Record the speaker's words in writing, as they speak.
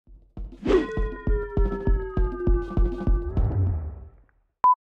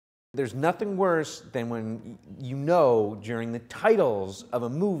There's nothing worse than when you know during the titles of a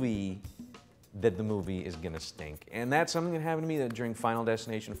movie that the movie is gonna stink. And that's something that happened to me during Final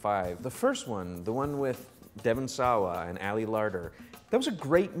Destination 5. The first one, the one with Devon Sawa and Ali Larter, that was a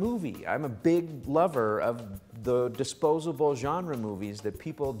great movie. I'm a big lover of the disposable genre movies that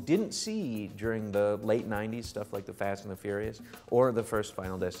people didn't see during the late 90s, stuff like The Fast and the Furious, or the first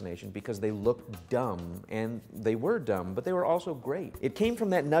Final Destination, because they looked dumb, and they were dumb, but they were also great. It came from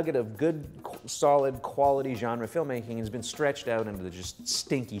that nugget of good, solid, quality genre filmmaking and has been stretched out into the just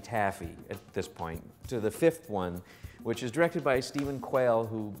stinky taffy at this point, to the fifth one, which is directed by Stephen Quayle,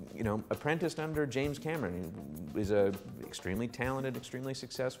 who, apprenticed under James Cameron. He is a extremely talented, extremely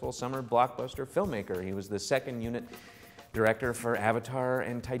successful summer blockbuster filmmaker. He was the second unit director for Avatar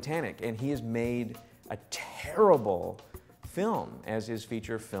and Titanic, and he has made a terrible film as his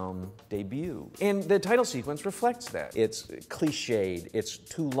feature film debut. And the title sequence reflects that. It's cliched, it's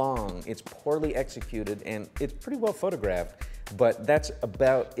too long, it's poorly executed, and it's pretty well photographed. But that's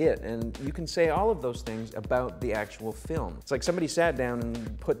about it, and you can say all of those things about the actual film. It's like somebody sat down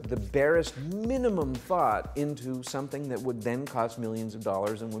and put the barest minimum thought into something that would then cost millions of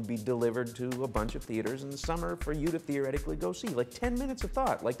dollars and would be delivered to a bunch of theaters in the summer for you to theoretically go see. Like 10 minutes of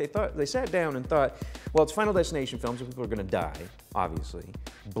thought. Like they sat down and thought, well, it's Final Destination films, so people are gonna die, obviously,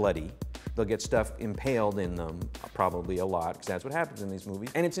 bloody. They'll get stuff impaled in them, probably a lot, because that's what happens in these movies,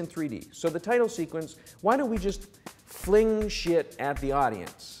 and it's in 3D. So the title sequence, why don't we just fling shit at the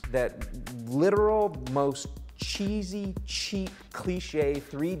audience? That literal, most cheesy, cheap, cliche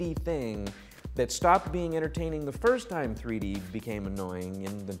 3D thing that stopped being entertaining the first time 3D became annoying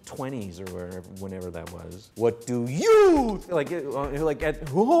in the 20s or whenever that was. What do you,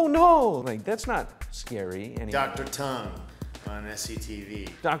 oh no, like that's not scary anymore. Dr. Tongue on SCTV.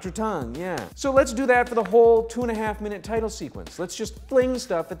 Dr. Tongue, yeah. So let's do that for the whole 2.5-minute title sequence. Let's just fling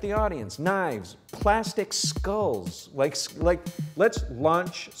stuff at the audience. Knives, plastic skulls. Like let's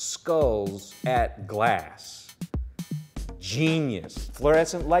launch skulls at glass. Genius.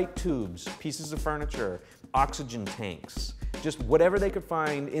 Fluorescent light tubes, pieces of furniture, oxygen tanks. Just whatever they could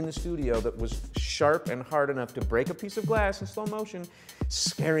find in the studio that was sharp and hard enough to break a piece of glass in slow motion,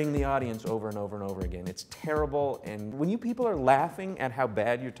 scaring the audience over and over and over again. It's terrible, and when you people are laughing at how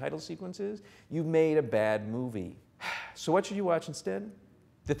bad your title sequence is, you've made a bad movie. So what should you watch instead?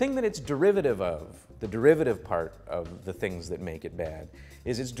 The thing that it's derivative of, the derivative part of the things that make it bad,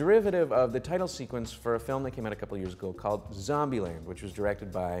 is it's derivative of the title sequence for a film that came out a couple years ago called Zombieland, which was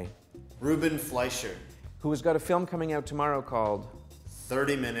directed by Ruben Fleischer. Who has got a film coming out tomorrow called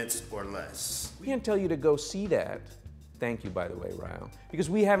 30 Minutes or Less. We can't tell you to go see that. Thank you, by the way, Ryle, because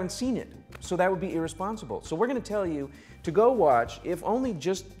we haven't seen it. So that would be irresponsible. So we're going to tell you to go watch, if only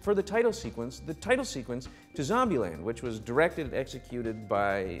just for the title sequence to Zombieland, which was directed and executed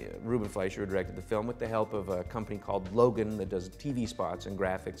by Ruben Fleischer, who directed the film with the help of a company called Logan that does TV spots and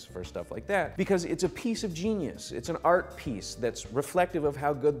graphics for stuff like that. Because it's a piece of genius. It's an art piece that's reflective of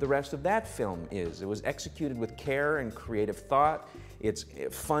how good the rest of that film is. It was executed with care and creative thought. It's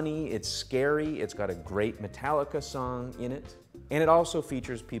funny, it's scary, it's got a great Metallica song in it. And it also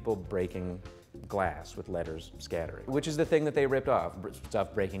features people breaking glass with letters scattering, which is the thing that they ripped off.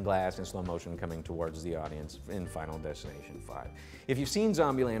 Stuff breaking glass in slow motion coming towards the audience in Final Destination 5. If you've seen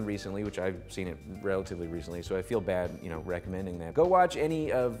Zombieland recently, which I've seen it relatively recently, so I feel bad, recommending that, go watch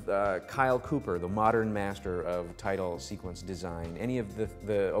any of Kyle Cooper, the modern master of title sequence design, any of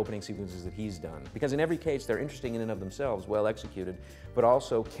the opening sequences that he's done. Because in every case, they're interesting in and of themselves, well executed, but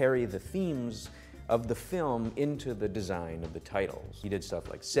also carry the themes of the film into the design of the titles. He did stuff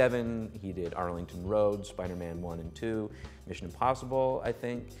like Seven, he did Arlington Road, Spider-Man 1 and 2, Mission Impossible, I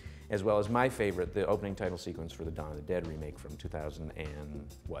think, as well as my favorite, the opening title sequence for the Dawn of the Dead remake from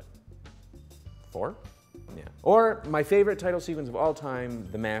 2004? Yeah. Or my favorite title sequence of all time,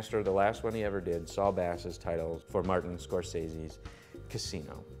 The Master, the last one he ever did, Saul Bass's title for Martin Scorsese's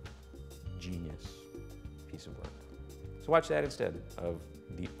Casino. Genius piece of work. So watch that instead of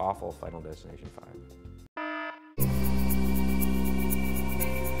the awful Final Destination 5.